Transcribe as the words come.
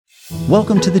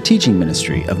Welcome to the teaching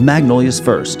ministry of Magnolia's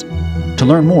First. To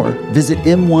learn more, visit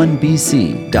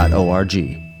m1bc.org.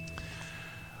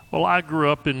 Well, I grew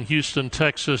up in Houston,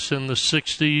 Texas in the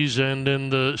 60s and in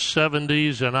the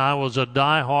 70s, and I was a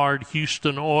diehard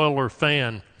Houston Oiler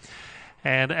fan.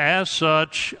 And as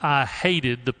such, I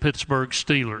hated the Pittsburgh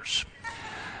Steelers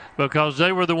because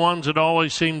they were the ones that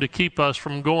always seemed to keep us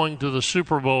from going to the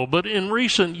Super Bowl. But in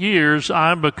recent years,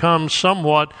 I've become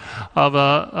somewhat of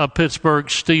a Pittsburgh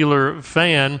Steeler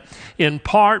fan, in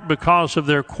part because of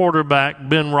their quarterback,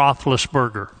 Ben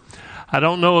Roethlisberger. I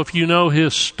don't know if you know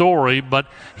his story, but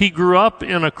he grew up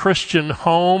in a Christian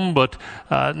home, but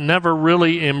never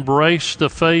really embraced the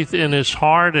faith in his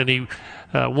heart, and he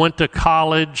went to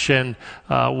college and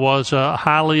was a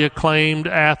highly acclaimed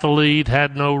athlete,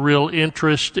 had no real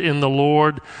interest in the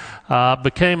Lord,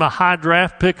 became a high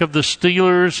draft pick of the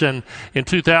Steelers, and in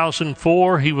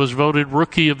 2004 he was voted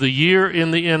Rookie of the Year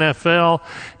in the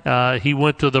NFL. He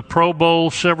went to the Pro Bowl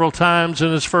several times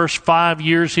in his first 5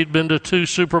 years. He'd been to 2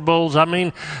 Super Bowls. I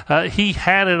mean, he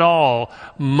had it all,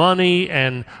 money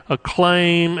and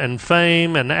acclaim and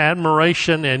fame and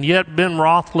admiration, and yet Ben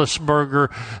Roethlisberger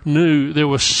knew there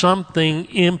was something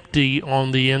empty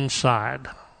on the inside.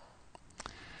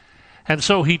 And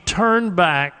so he turned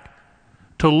back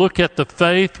to look at the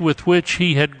faith with which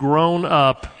he had grown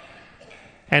up,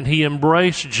 and he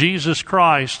embraced Jesus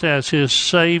Christ as his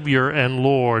Savior and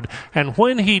Lord. And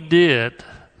when he did,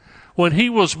 when he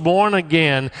was born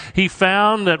again, he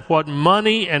found that what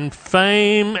money and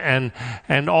fame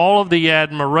and all of the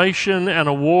admiration and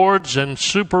awards and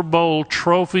Super Bowl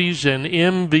trophies and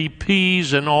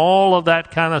MVPs and all of that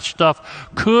kind of stuff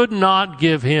could not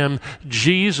give him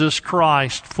Jesus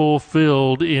Christ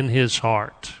fulfilled in his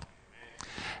heart.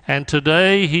 And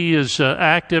today he is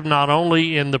active not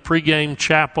only in the pregame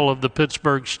chapel of the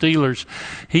Pittsburgh Steelers.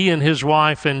 He and his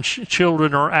wife and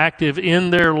children are active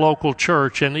in their local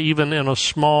church and even in a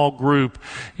small group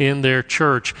in their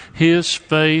church. His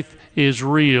faith is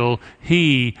real.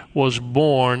 He was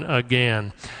born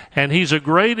again. And he's a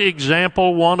great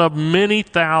example, one of many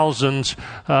thousands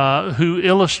who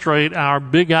illustrate our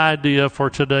big idea for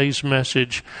today's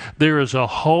message. There is a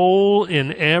hole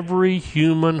in every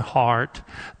human heart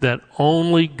that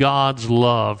only God's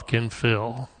love can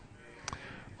fill.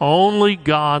 Only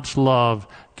God's love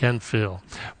can fill.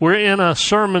 We're in a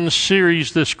sermon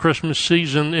series this Christmas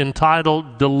season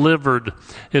entitled Delivered.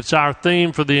 It's our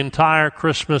theme for the entire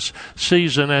Christmas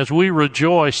season as we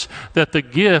rejoice that the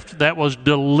gift that was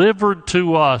delivered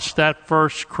to us that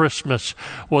first Christmas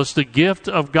was the gift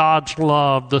of God's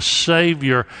love, the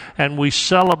Savior, and we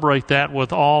celebrate that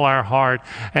with all our heart.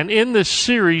 And in this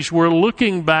series, we're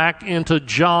looking back into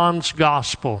John's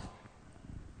Gospel.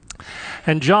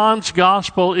 And John's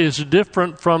Gospel is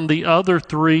different from the other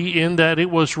 3 in that it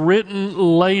was written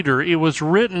later. It was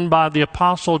written by the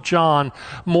Apostle John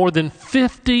more than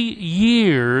 50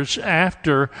 years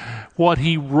after what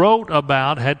he wrote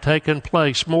about had taken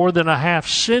place, more than a half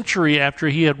century after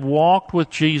he had walked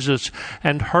with Jesus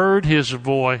and heard his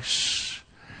voice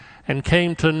and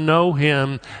came to know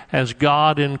him as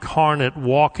God incarnate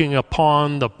walking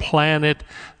upon the planet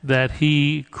that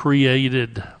he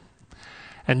created.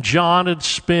 And John had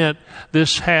spent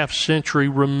this half century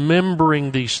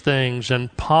remembering these things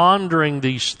and pondering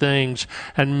these things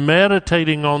and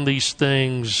meditating on these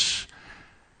things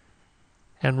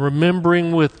and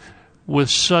remembering with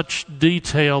such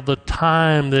detail the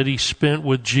time that he spent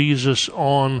with Jesus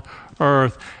on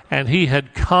earth. And he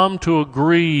had come to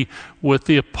agree with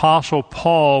the Apostle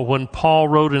Paul when Paul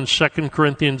wrote in 2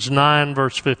 Corinthians 9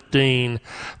 verse 15,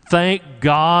 "Thank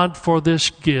God for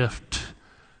this gift,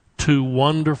 too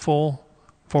wonderful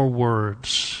for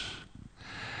words."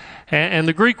 And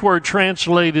the Greek word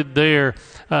translated there,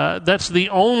 that's the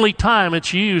only time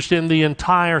it's used in the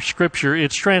entire Scripture.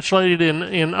 It's translated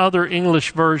in other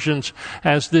English versions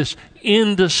as this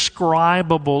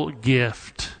indescribable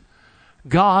gift.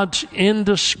 God's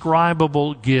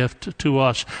indescribable gift to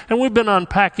us. And we've been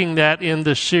unpacking that in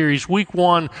this series. Week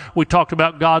 1, we talked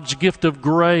about God's gift of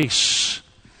grace.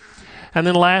 And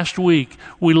then last week,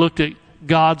 we looked at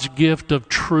God's gift of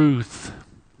truth.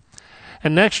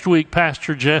 And next week,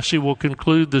 Pastor Jesse will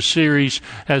conclude the series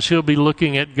as he'll be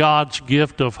looking at God's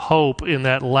gift of hope in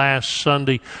that last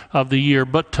Sunday of the year.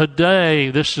 But today,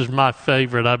 this is my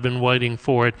favorite. I've been waiting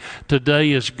for it.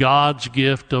 Today is God's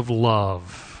gift of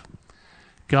love.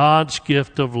 God's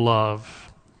gift of love.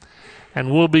 And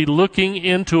we'll be looking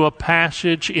into a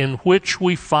passage in which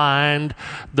we find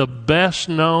the best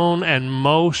known and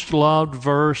most loved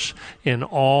verse in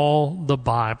all the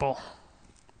Bible.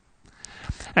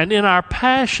 And in our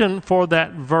passion for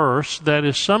that verse that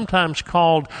is sometimes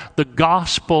called the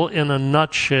gospel in a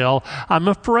nutshell, I'm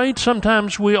afraid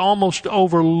sometimes we almost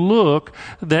overlook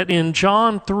that in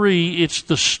John 3, it's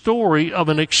the story of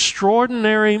an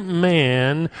extraordinary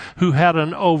man who had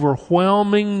an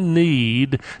overwhelming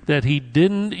need that he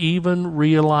didn't even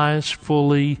realize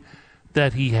fully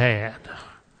that he had.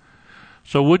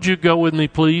 So would you go with me,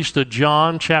 please, to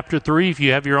John chapter 3. If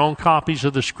you have your own copies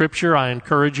of the Scripture, I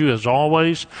encourage you, as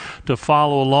always, to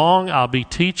follow along. I'll be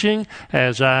teaching,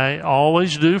 as I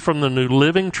always do, from the New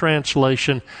Living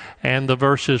Translation, and the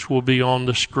verses will be on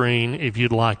the screen if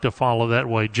you'd like to follow that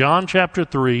way. John chapter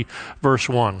 3, verse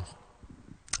 1.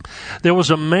 There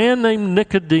was a man named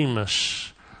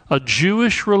Nicodemus, a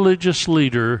Jewish religious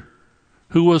leader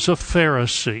who was a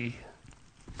Pharisee.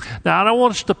 Now, I don't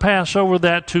want us to pass over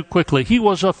that too quickly. He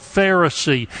was a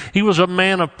Pharisee. He was a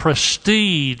man of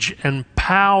prestige and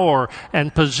power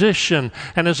and position.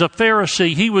 And as a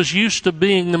Pharisee, he was used to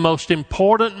being the most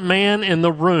important man in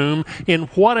the room, in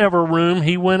whatever room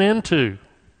he went into.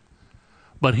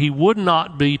 But he would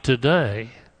not be today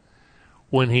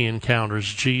when he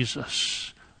encounters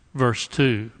Jesus. Verse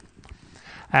 2.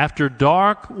 After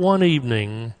dark one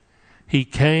evening, he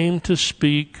came to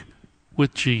speak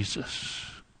with Jesus.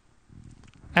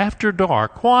 After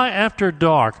dark. Why after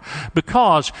dark?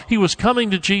 Because he was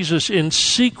coming to Jesus in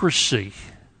secrecy.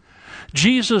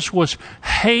 Jesus was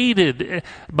hated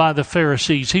by the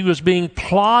Pharisees. He was being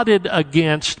plotted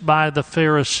against by the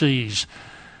Pharisees.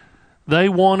 They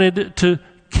wanted to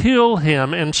kill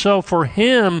him, and so for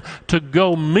him to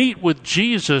go meet with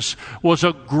Jesus was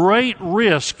a great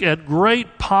risk at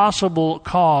great possible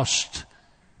cost.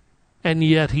 And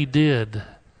yet he did.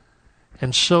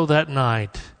 And so that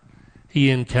night, he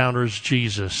encounters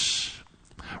Jesus.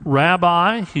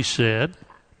 Rabbi, he said,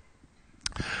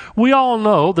 we all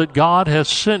know that God has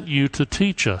sent you to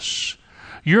teach us.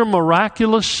 Your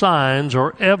miraculous signs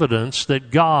are evidence that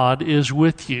God is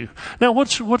with you. Now,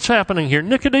 what's happening here?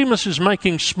 Nicodemus is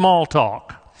making small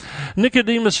talk.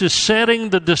 Nicodemus is setting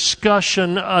the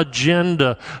discussion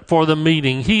agenda for the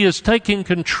meeting. He is taking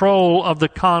control of the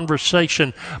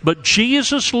conversation. But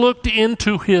Jesus looked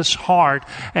into his heart,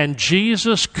 and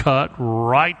Jesus cut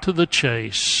right to the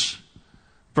chase.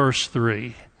 Verse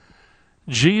 3.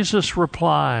 Jesus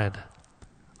replied,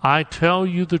 I tell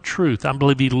you the truth. I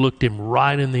believe he looked him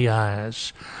right in the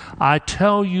eyes. I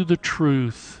tell you the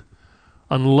truth.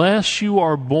 Unless you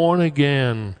are born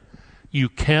again, you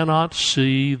cannot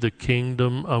see the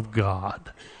kingdom of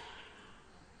God.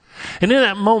 And in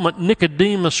that moment,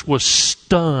 Nicodemus was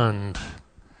stunned,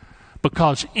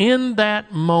 because in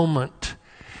that moment,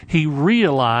 he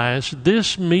realized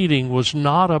this meeting was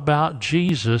not about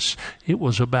Jesus, it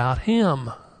was about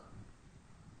him.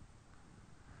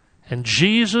 And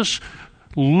Jesus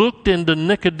looked into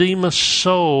Nicodemus'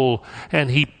 soul, and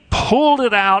he pulled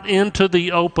it out into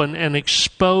the open and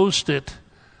exposed it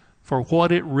for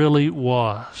what it really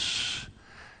was.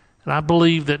 And I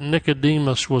believe that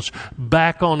Nicodemus was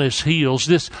back on his heels.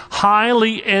 This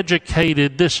highly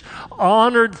educated, this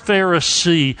honored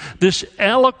Pharisee, this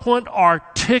eloquent,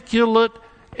 articulate,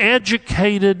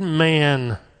 educated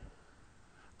man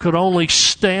could only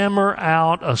stammer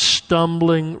out a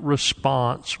stumbling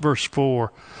response. Verse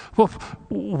 4. Well,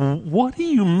 what do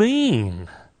you mean?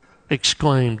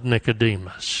 Exclaimed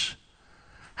Nicodemus.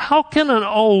 How can an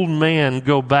old man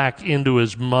go back into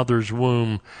his mother's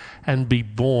womb and be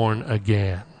born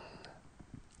again?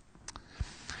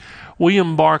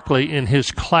 William Barclay, in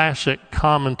his classic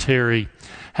commentary,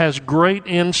 has great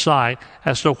insight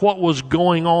as to what was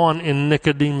going on in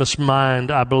Nicodemus'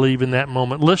 mind, I believe, in that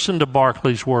moment. Listen to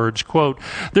Barclay's words, quote,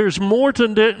 there's more to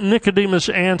Nicodemus'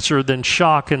 answer than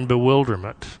shock and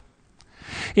bewilderment.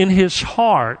 In his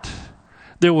heart,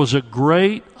 there was a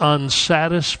great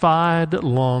unsatisfied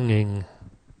longing.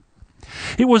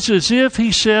 It was as if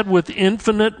he said with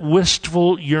infinite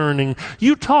wistful yearning,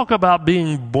 you talk about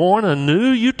being born anew,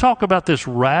 you talk about this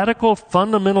radical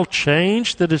fundamental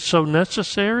change that is so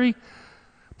necessary,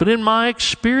 but in my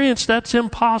experience that's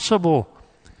impossible.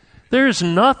 There's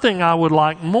nothing I would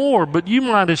like more, but you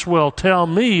might as well tell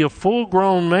me, a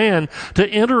full-grown man, to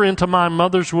enter into my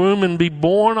mother's womb and be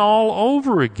born all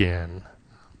over again.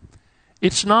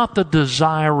 It's not the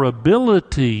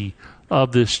desirability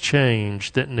of this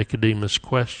change that Nicodemus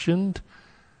questioned.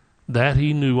 That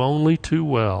he knew only too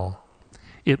well.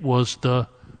 It was the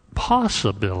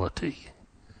possibility.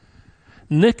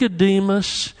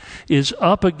 Nicodemus is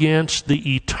up against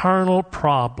the eternal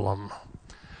problem.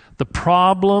 The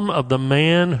problem of the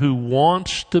man who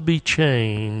wants to be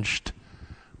changed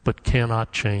but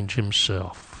cannot change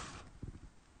himself.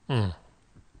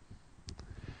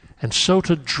 And so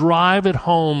to drive it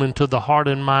home into the heart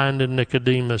and mind of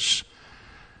Nicodemus,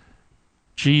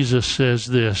 Jesus says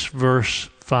this, verse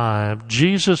 5.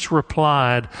 Jesus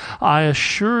replied, I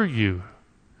assure you,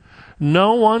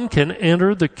 no one can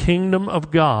enter the kingdom of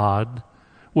God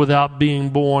without being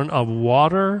born of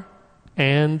water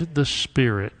and the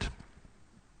Spirit.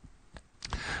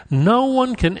 No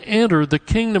one can enter the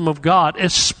kingdom of God,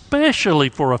 especially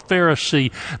for a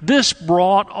Pharisee. This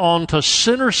brought onto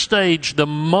center stage the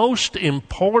most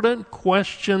important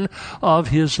question of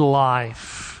his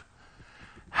life: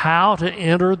 how to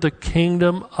enter the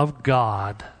kingdom of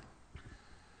God.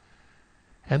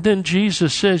 And then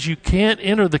Jesus says you can't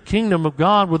enter the kingdom of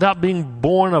God without being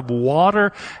born of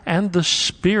water and the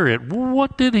Spirit.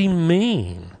 What did he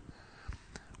mean?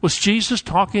 Was Jesus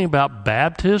talking about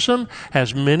baptism,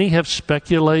 as many have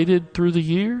speculated through the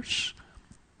years?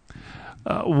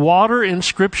 Water in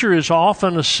Scripture is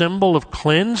often a symbol of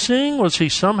cleansing. Was he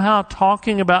somehow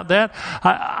talking about that?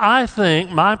 I think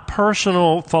my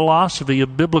personal philosophy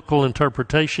of biblical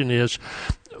interpretation is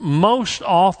most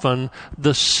often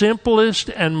the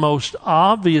simplest and most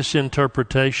obvious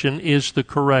interpretation is the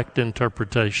correct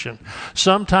interpretation.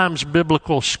 Sometimes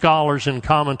biblical scholars and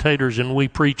commentators and we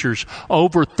preachers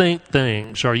overthink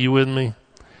things. Are you with me?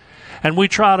 And we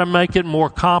try to make it more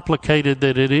complicated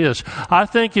than it is. I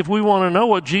think if we want to know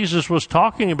what Jesus was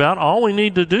talking about, all we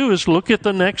need to do is look at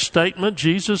the next statement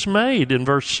Jesus made in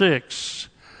verse 6.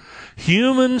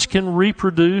 Humans can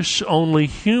reproduce only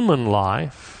human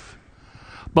life,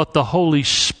 but the Holy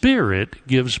Spirit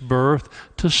gives birth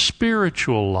to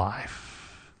spiritual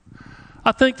life.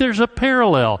 I think there's a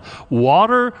parallel.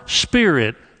 Water,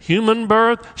 spirit, human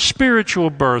birth, spiritual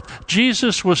birth.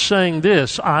 Jesus was saying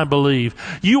this, I believe.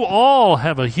 You all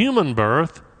have a human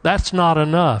birth. That's not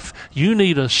enough. You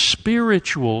need a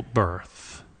spiritual birth.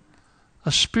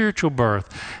 A spiritual birth.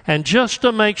 And just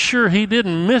to make sure he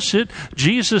didn't miss it,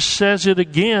 Jesus says it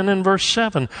again in verse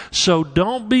 7. So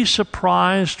don't be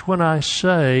surprised when I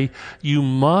say you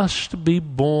must be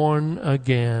born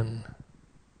again.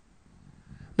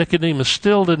 Nicodemus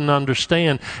still didn't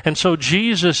understand. And so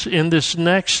Jesus, in this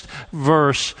next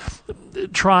verse,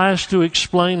 tries to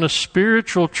explain a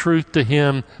spiritual truth to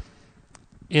him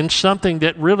in something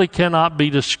that really cannot be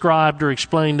described or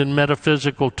explained in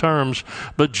metaphysical terms,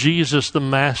 but Jesus, the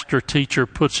master teacher,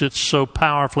 puts it so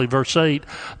powerfully. Verse 8,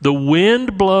 the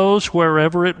wind blows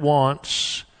wherever it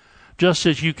wants. Just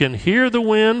as you can hear the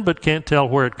wind but can't tell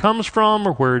where it comes from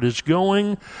or where it is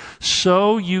going,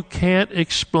 so you can't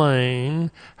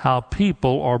explain how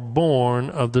people are born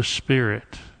of the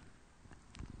Spirit.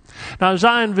 Now, as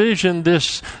I envision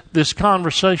this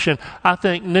conversation, I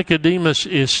think Nicodemus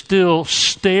is still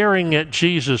staring at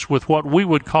Jesus with what we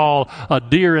would call a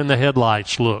deer in the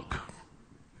headlights look.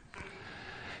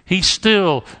 He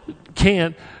still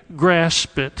can't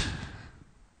grasp it.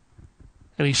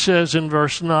 And he says in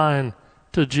verse 9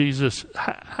 to Jesus,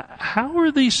 how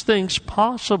are these things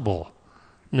possible?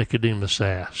 Nicodemus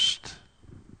asked.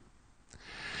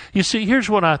 You see, here's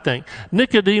what I think.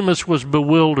 Nicodemus was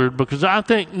bewildered because I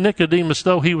think Nicodemus,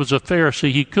 though he was a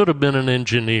Pharisee, he could have been an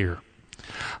engineer.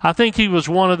 I think he was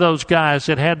one of those guys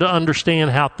that had to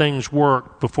understand how things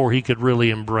work before he could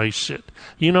really embrace it.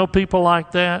 You know people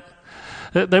like that?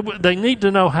 They need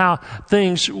to know how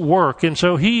things work. And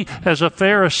so he, as a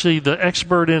Pharisee, the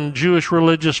expert in Jewish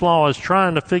religious law, is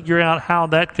trying to figure out how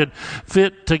that could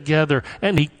fit together.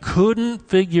 And he couldn't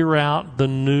figure out the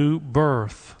new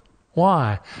birth.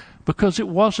 Why? Because it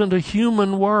wasn't a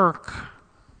human work.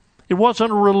 It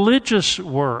wasn't a religious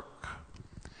work.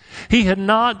 He had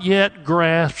not yet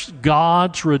grasped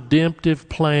God's redemptive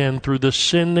plan through the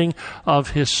sending of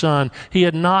His Son. He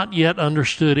had not yet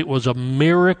understood it was a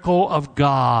miracle of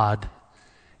God.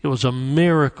 It was a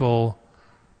miracle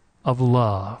of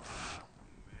love.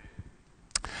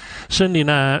 Cindy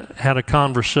and I had a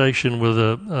conversation with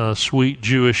a sweet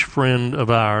Jewish friend of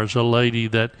ours, a lady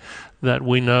that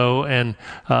we know, and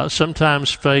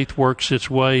sometimes faith works its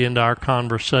way into our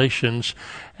conversations.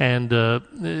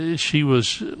 And she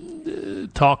was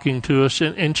talking to us,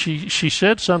 and she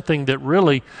said something that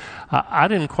really, I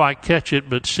didn't quite catch it,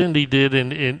 but Cindy did,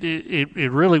 and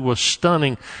it really was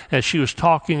stunning. As she was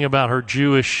talking about her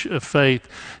Jewish faith,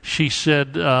 she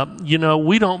said,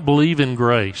 we don't believe in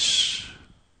grace.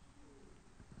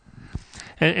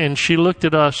 And she looked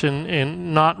at us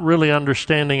and not really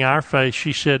understanding our faith,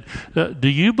 she said, do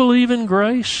you believe in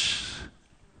grace?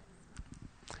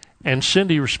 And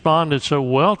Cindy responded so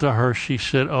well to her, she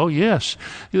said, oh yes,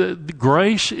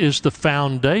 grace is the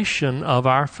foundation of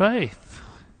our faith.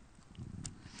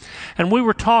 And we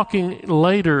were talking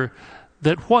later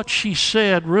that what she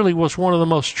said really was one of the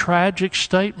most tragic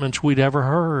statements we'd ever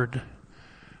heard.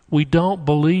 We don't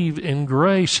believe in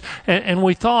grace. And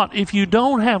we thought, if you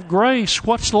don't have grace,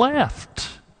 what's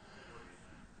left?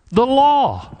 The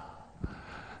law.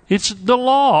 It's the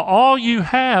law. All you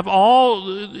have,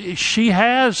 all she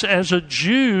has as a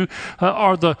Jew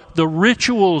are the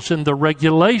rituals and the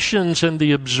regulations and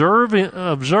the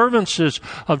observances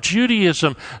of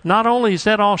Judaism. Not only is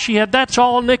that all she had, that's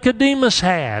all Nicodemus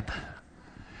had.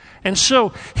 And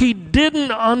so he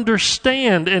didn't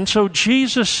understand. And so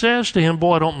Jesus says to him,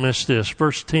 boy, don't miss this.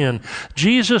 Verse 10,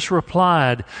 Jesus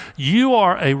replied, "You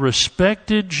are a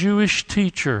respected Jewish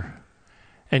teacher,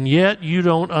 and yet you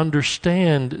don't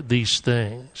understand these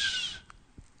things."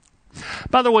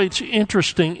 By the way, it's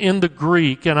interesting in the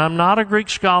Greek, and I'm not a Greek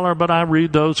scholar, but I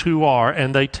read those who are,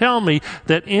 and they tell me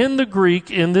that in the Greek,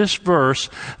 in this verse,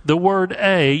 the word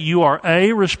a, you are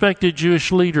a respected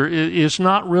Jewish leader, is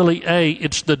not really a,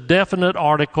 it's the definite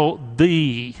article,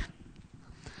 the.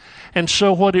 And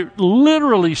so what it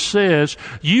literally says,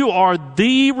 you are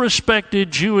the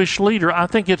respected Jewish leader. I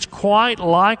think it's quite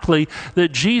likely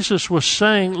that Jesus was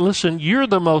saying, listen, you're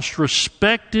the most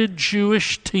respected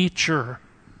Jewish teacher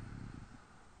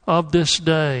of this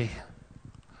day.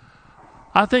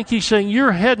 I think he's saying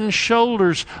you're head and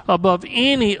shoulders above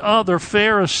any other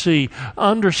Pharisee,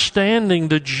 understanding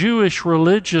the Jewish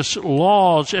religious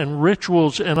laws and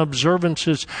rituals and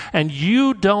observances, and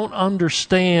you don't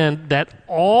understand that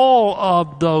all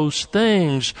of those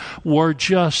things were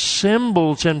just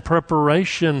symbols and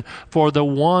preparation for the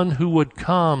one who would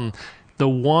come, the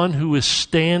one who is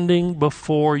standing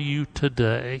before you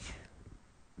today.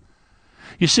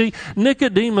 You see,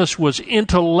 Nicodemus was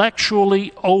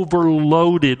intellectually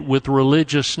overloaded with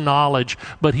religious knowledge,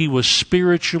 but he was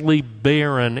spiritually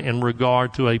barren in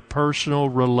regard to a personal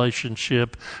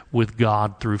relationship with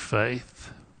God through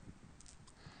faith.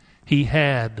 He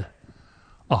had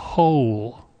a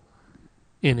hole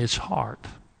in his heart.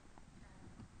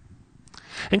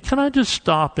 And can I just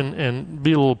stop and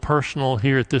be a little personal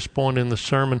here at this point in the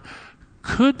sermon?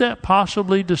 Could that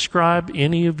possibly describe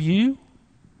any of you?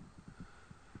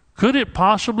 Could it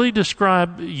possibly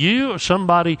describe you or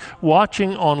somebody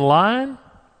watching online?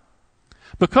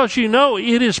 Because you know,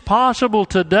 it is possible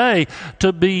today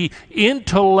to be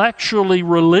intellectually,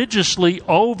 religiously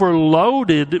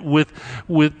overloaded with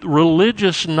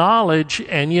religious knowledge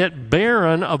and yet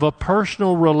barren of a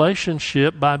personal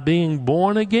relationship by being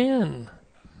born again.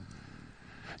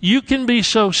 You can be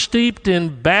so steeped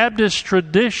in Baptist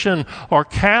tradition or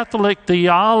Catholic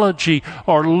theology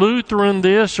or Lutheran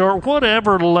this or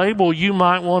whatever label you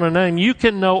might want to name. You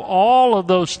can know all of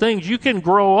those things. You can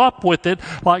grow up with it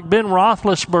like Ben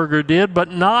Roethlisberger did,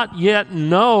 but not yet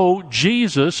know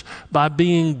Jesus by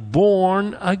being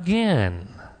born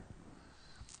again.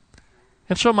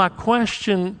 And so my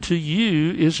question to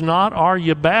you is not, are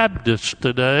you Baptist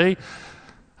today?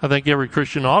 I think every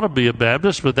Christian ought to be a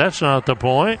Baptist, but that's not the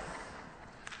point.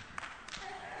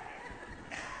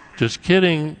 Just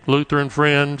kidding, Lutheran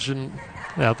friends and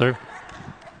out there.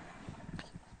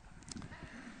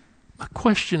 My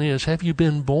question is, have you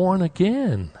been born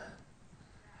again?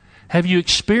 Have you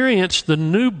experienced the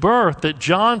new birth that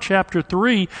John chapter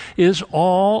 3 is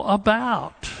all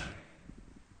about?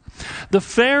 The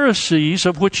Pharisees,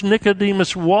 of which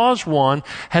Nicodemus was one,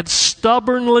 had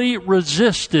stubbornly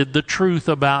resisted the truth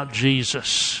about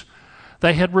Jesus.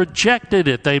 They had rejected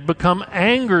it. They'd become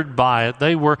angered by it.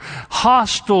 They were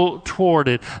hostile toward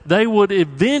it. They would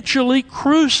eventually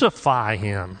crucify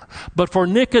him. But for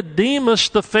Nicodemus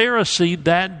the Pharisee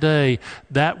that day,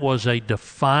 that was a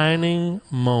defining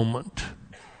moment.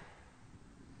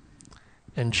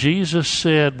 And Jesus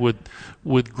said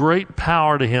with great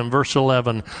power to him, verse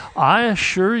 11, I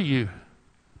assure you,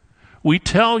 we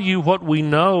tell you what we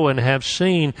know and have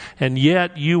seen, and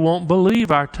yet you won't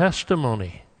believe our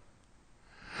testimony.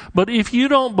 But if you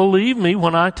don't believe me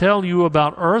when I tell you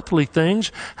about earthly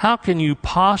things, how can you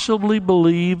possibly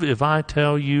believe if I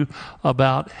tell you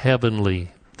about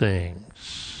heavenly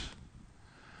things?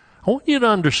 I want you to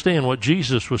understand what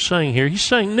Jesus was saying here. He's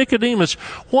saying, Nicodemus,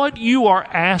 what you are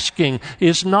asking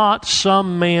is not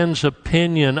some man's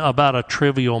opinion about a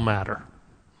trivial matter.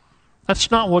 That's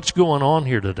not what's going on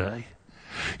here today.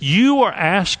 You are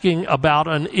asking about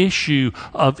an issue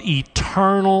of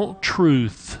eternal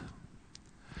truth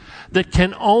that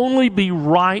can only be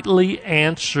rightly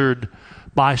answered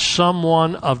by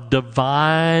someone of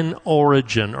divine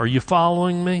origin. Are you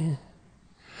following me?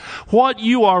 What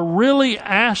you are really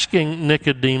asking,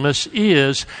 Nicodemus,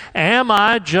 is, am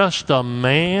I just a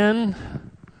man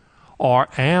or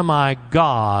am I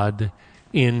God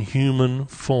in human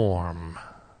form?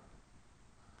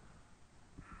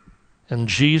 And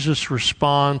Jesus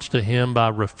responds to him by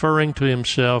referring to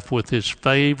himself with his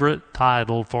favorite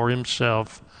title for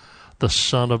himself, the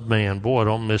Son of Man. Boy,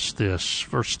 don't miss this.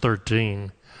 Verse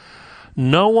 13.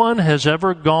 No one has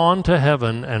ever gone to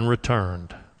heaven and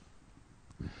returned,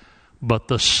 but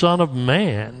the Son of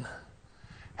Man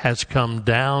has come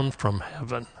down from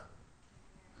heaven.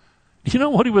 You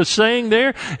know what he was saying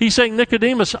there? He's saying,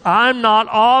 Nicodemus, I'm not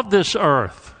of this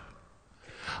earth.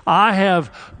 I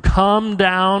have come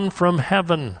down from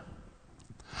heaven.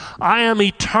 I am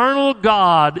eternal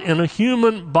God in a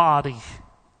human body.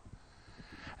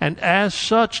 And as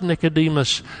such,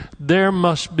 Nicodemus, there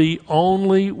must be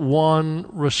only one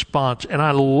response. And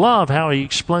I love how he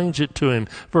explains it to him.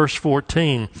 Verse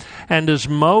 14. And as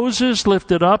Moses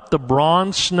lifted up the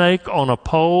bronze snake on a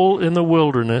pole in the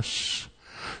wilderness,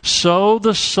 so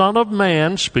the Son of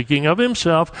Man, speaking of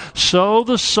himself, so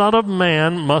the Son of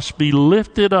Man must be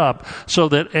lifted up, so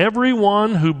that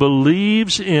everyone who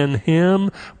believes in him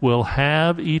will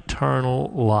have eternal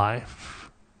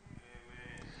life.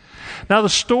 Now, the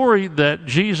story that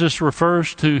Jesus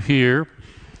refers to here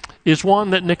is one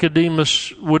that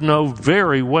Nicodemus would know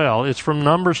very well. It's from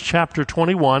Numbers chapter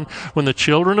 21, when the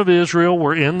children of Israel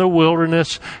were in the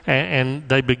wilderness and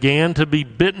they began to be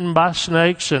bitten by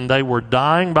snakes, and they were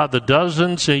dying by the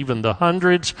dozens, even the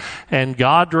hundreds. And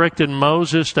God directed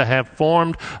Moses to have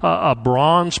formed a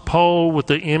bronze pole with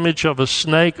the image of a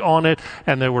snake on it,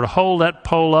 and they were to hold that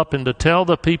pole up and to tell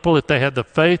the people, if they had the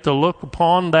faith to look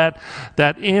upon that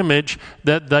image,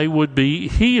 that they would be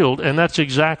healed. And that's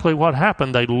exactly what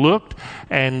happened. They looked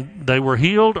and they were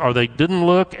healed, or they didn't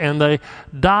look and they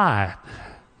died.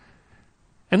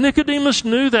 And Nicodemus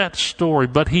knew that story,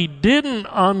 but he didn't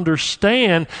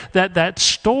understand that that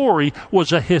story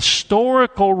was a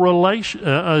historical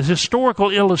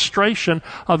illustration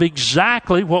of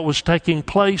exactly what was taking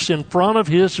place in front of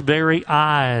his very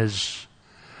eyes.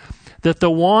 That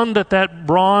the one that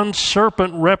bronze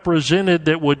serpent represented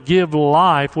that would give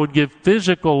life, would give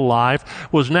physical life,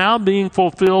 was now being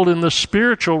fulfilled in the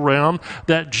spiritual realm,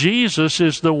 that Jesus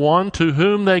is the one to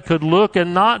whom they could look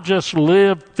and not just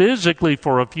live physically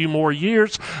for a few more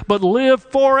years, but live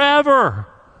forever.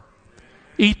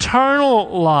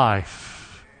 Eternal life.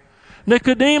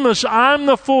 Nicodemus, I'm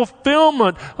the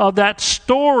fulfillment of that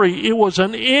story. It was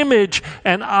an image,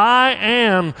 and I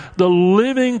am the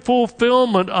living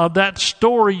fulfillment of that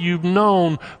story you've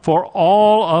known for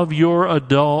all of your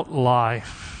adult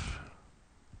life.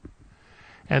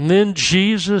 And then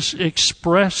Jesus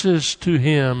expresses to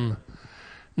him,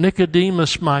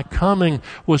 Nicodemus, my coming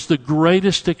was the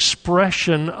greatest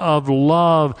expression of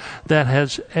love that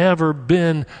has ever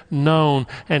been known.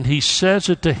 And he says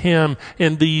it to him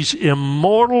in these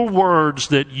immortal words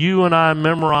that you and I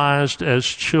memorized as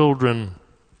children.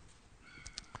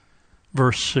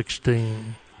 Verse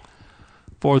 16.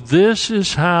 For this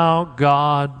is how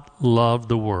God loved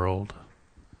the world.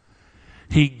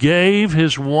 He gave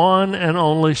his one and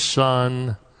only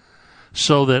Son,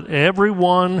 so that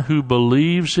everyone who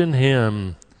believes in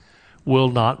him will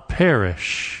not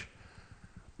perish,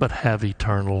 but have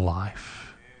eternal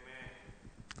life.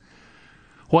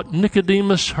 What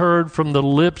Nicodemus heard from the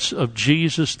lips of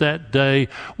Jesus that day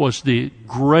was the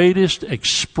greatest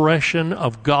expression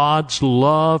of God's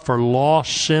love for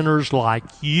lost sinners like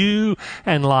you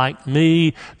and like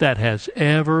me that has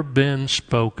ever been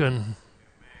spoken.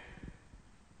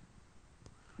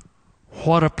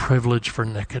 What a privilege for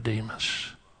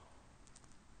Nicodemus.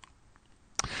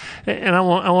 And I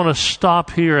want to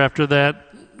stop here after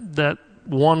that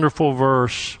wonderful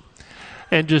verse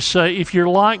and just say, if you're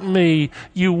like me,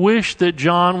 you wish that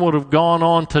John would have gone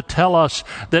on to tell us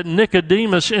that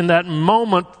Nicodemus in that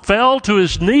moment fell to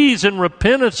his knees in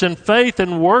repentance and faith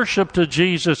and worship to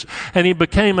Jesus, and he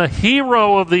became a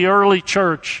hero of the early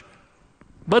church.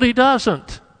 But he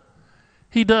doesn't.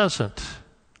 He doesn't.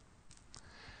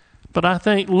 But I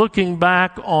think looking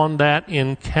back on that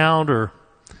encounter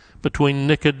between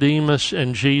Nicodemus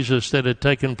and Jesus that had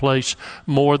taken place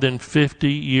more than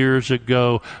 50 years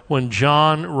ago, when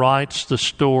John writes the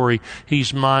story,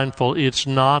 he's mindful it's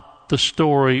not the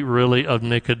story really of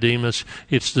Nicodemus,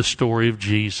 it's the story of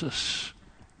Jesus.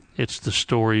 It's the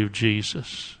story of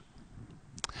Jesus.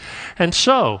 And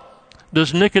so,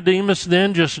 does Nicodemus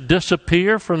then just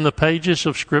disappear from the pages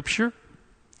of Scripture?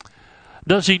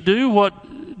 Does he do what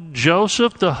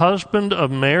Joseph, the husband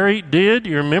of Mary, did?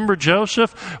 You remember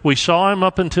Joseph? We saw him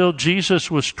up until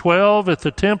Jesus was 12 at the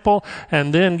temple,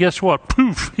 and then guess what?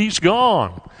 Poof, he's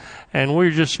gone. And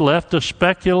we're just left to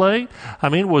speculate. I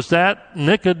mean, was that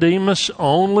Nicodemus'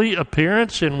 only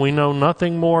appearance and we know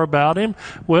nothing more about him?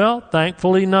 Well,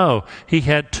 thankfully, no. He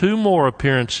had 2 more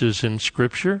appearances in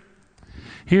Scripture.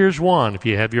 Here's one. If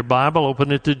you have your Bible, open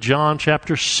it to John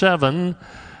chapter 7,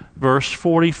 verse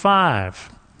 45.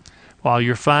 While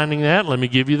you're finding that, let me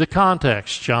give you the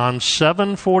context. John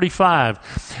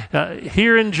 7:45.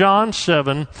 Here in John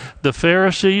 7, the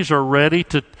Pharisees are ready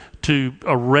to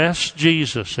arrest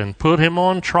Jesus and put him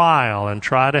on trial and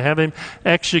try to have him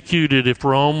executed if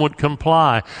Rome would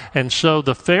comply. And so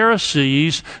the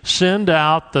Pharisees send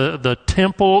out the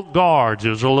temple guards. It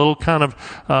was a little kind of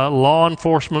law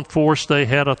enforcement force they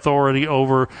had authority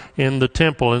over in the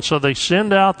temple. And so they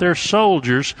send out their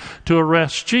soldiers to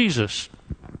arrest Jesus.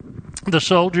 The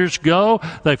soldiers go,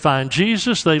 they find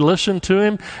Jesus, they listen to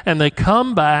him, and they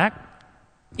come back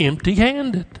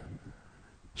empty-handed.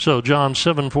 So John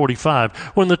 7:45,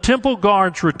 when the temple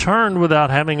guards returned without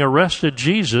having arrested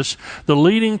Jesus, the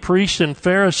leading priests and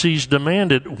Pharisees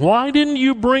demanded, "Why didn't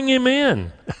you bring him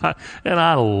in?" And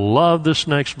I love this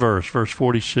next verse, verse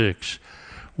 46.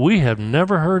 "We have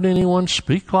never heard anyone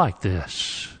speak like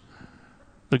this."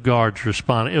 The guards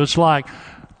responded. It was like,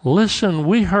 "Listen,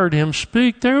 we heard him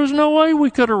speak. There was no way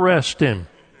we could arrest him."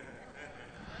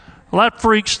 Well, that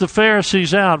freaks the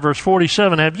Pharisees out. Verse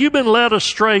 47, "Have you been led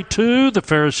astray too?" The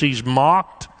Pharisees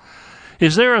mocked.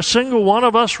 "Is there a single one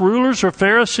of us rulers or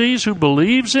Pharisees who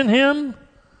believes in him?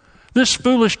 This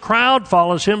foolish crowd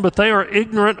follows him, but they are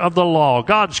ignorant of the law.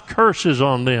 God's curse is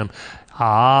on them."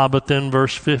 But then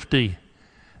verse 50,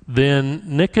 "Then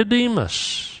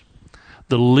Nicodemus,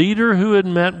 the leader who had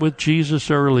met with Jesus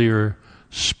earlier,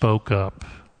 spoke up.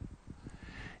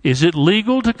 'Is it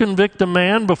legal to convict a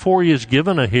man before he is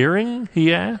given a hearing?'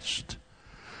 he asked.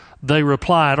 They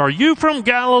replied, 'Are you from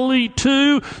Galilee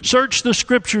too? Search the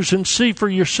scriptures and see for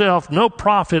yourself. No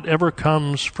prophet ever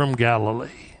comes from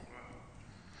Galilee.'"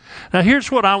 Now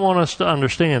here's what I want us to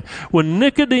understand. When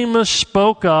Nicodemus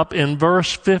spoke up in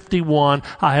verse 51,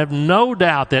 I have no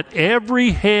doubt that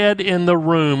every head in the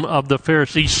room of the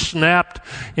Pharisees snapped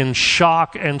in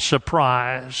shock and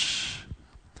surprise.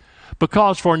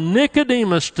 Because for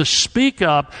Nicodemus to speak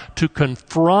up to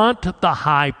confront the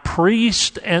high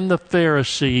priest and the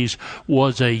Pharisees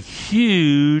was a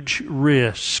huge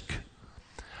risk.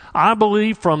 I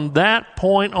believe from that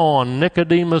point on,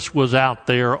 Nicodemus was out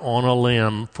there on a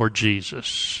limb for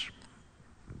Jesus.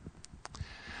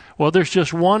 Well, there's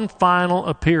just one final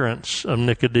appearance of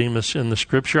Nicodemus in the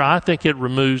Scripture. I think it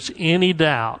removes any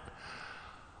doubt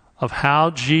of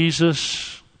how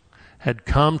Jesus had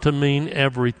come to mean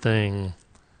everything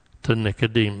to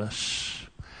Nicodemus.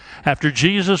 After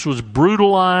Jesus was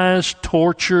brutalized,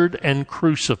 tortured, and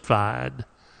crucified,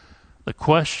 the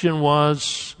question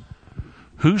was,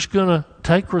 who's going to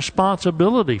take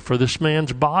responsibility for this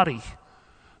man's body?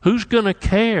 Who's going to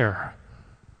care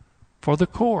for the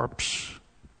corpse?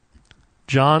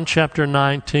 John chapter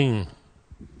 19.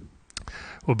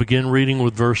 We'll begin reading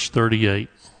with verse 38.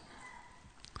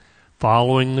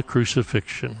 Following the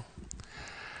crucifixion.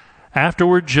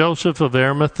 Afterward, Joseph of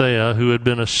Arimathea, who had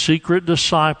been a secret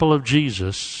disciple of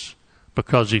Jesus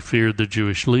because he feared the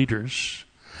Jewish leaders,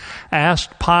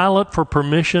 asked Pilate for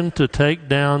permission to take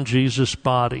down Jesus'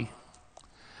 body.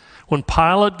 When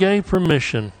Pilate gave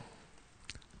permission,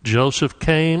 Joseph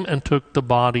came and took the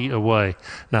body away.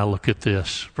 Now look at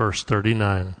this, verse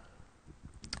 39.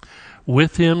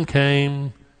 With him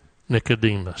came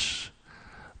Nicodemus,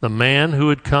 the man who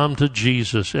had come to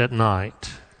Jesus at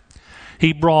night.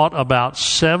 He brought about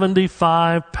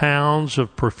 75 pounds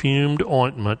of perfumed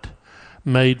ointment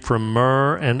made from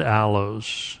myrrh and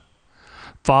aloes.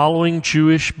 Following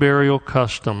Jewish burial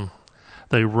custom,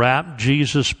 they wrapped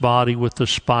Jesus' body with the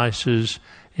spices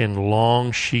in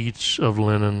long sheets of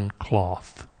linen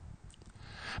cloth.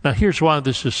 Now here's why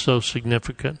this is so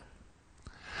significant.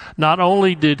 Not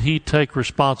only did he take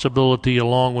responsibility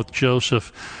along with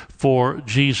Joseph for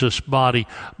Jesus' body,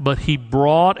 but he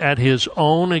brought at his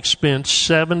own expense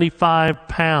 75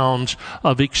 pounds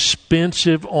of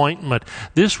expensive ointment.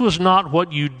 This was not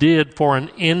what you did for an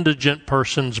indigent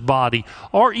person's body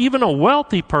or even a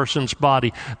wealthy person's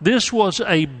body. This was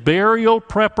a burial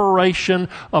preparation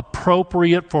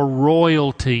appropriate for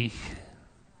royalty.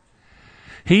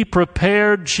 He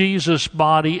prepared Jesus'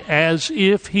 body as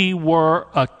if he were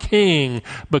a king,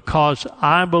 because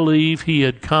I believe he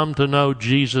had come to know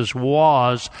Jesus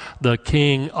was the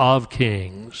King of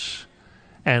Kings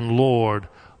and Lord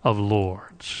of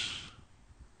Lords.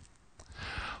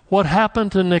 What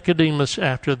happened to Nicodemus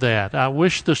after that? I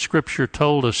wish the Scripture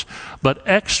told us, but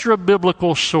extra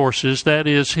biblical sources, that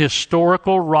is,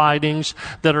 historical writings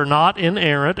that are not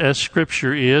inerrant as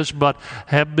Scripture is, but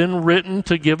have been written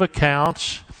to give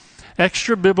accounts,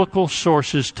 Extra biblical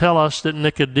sources tell us that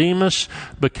Nicodemus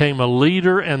became a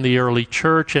leader in the early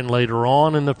church and later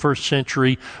on in the first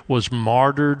century was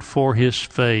martyred for his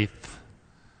faith.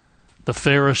 The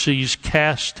Pharisees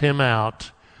cast him out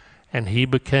and he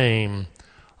became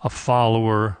a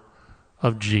follower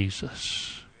of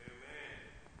Jesus.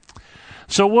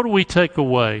 So what do we take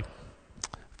away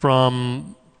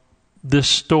from this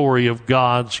story of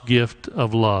God's gift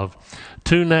of love?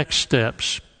 2 next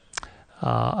steps.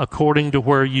 According to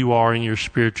where you are in your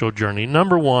spiritual journey.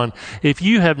 Number 1, if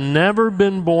you have never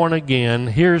been born again,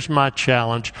 here's my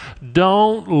challenge.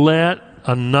 Don't let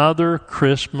another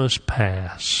Christmas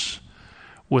pass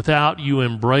without you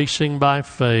embracing by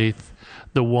faith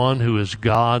the one who is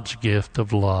God's gift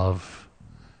of love.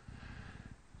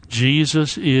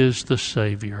 Jesus is the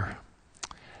Savior.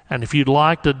 And if you'd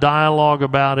like to dialogue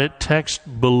about it, text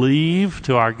BELIEVE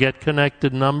to our Get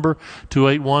Connected number,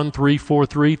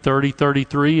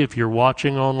 281-343-3033 if you're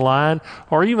watching online,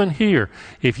 or even here.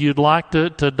 If you'd like to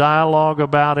dialogue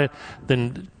about it,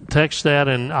 then text that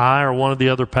and I or one of the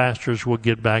other pastors will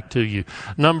get back to you.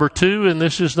 Number 2, and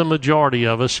this is the majority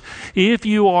of us, if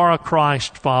you are a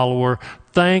Christ follower,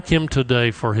 thank Him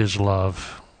today for His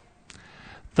love.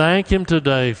 Thank Him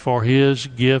today for His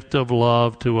gift of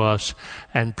love to us,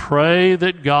 and pray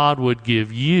that God would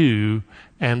give you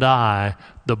and I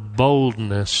the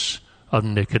boldness of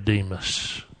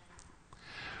Nicodemus.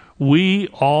 We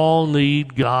all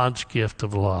need God's gift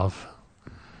of love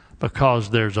because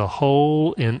there's a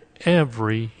hole in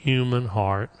every human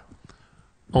heart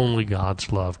only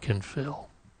God's love can fill.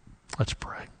 Let's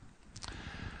pray.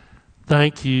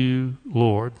 Thank you,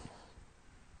 Lord,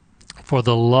 for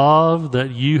the love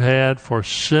that you had for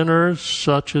sinners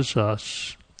such as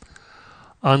us,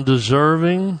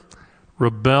 undeserving,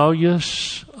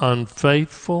 rebellious,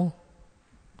 unfaithful,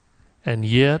 and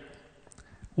yet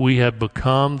we have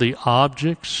become the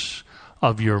objects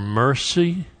of your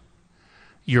mercy,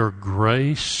 your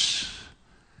grace,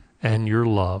 and your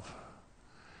love.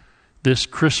 This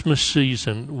Christmas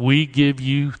season, we give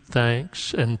you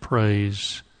thanks and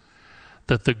praise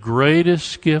that the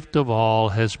greatest gift of all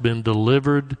has been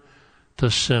delivered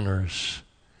to sinners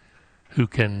who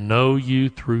can know you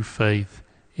through faith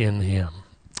in Him.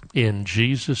 In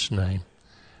Jesus' name,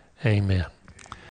 amen.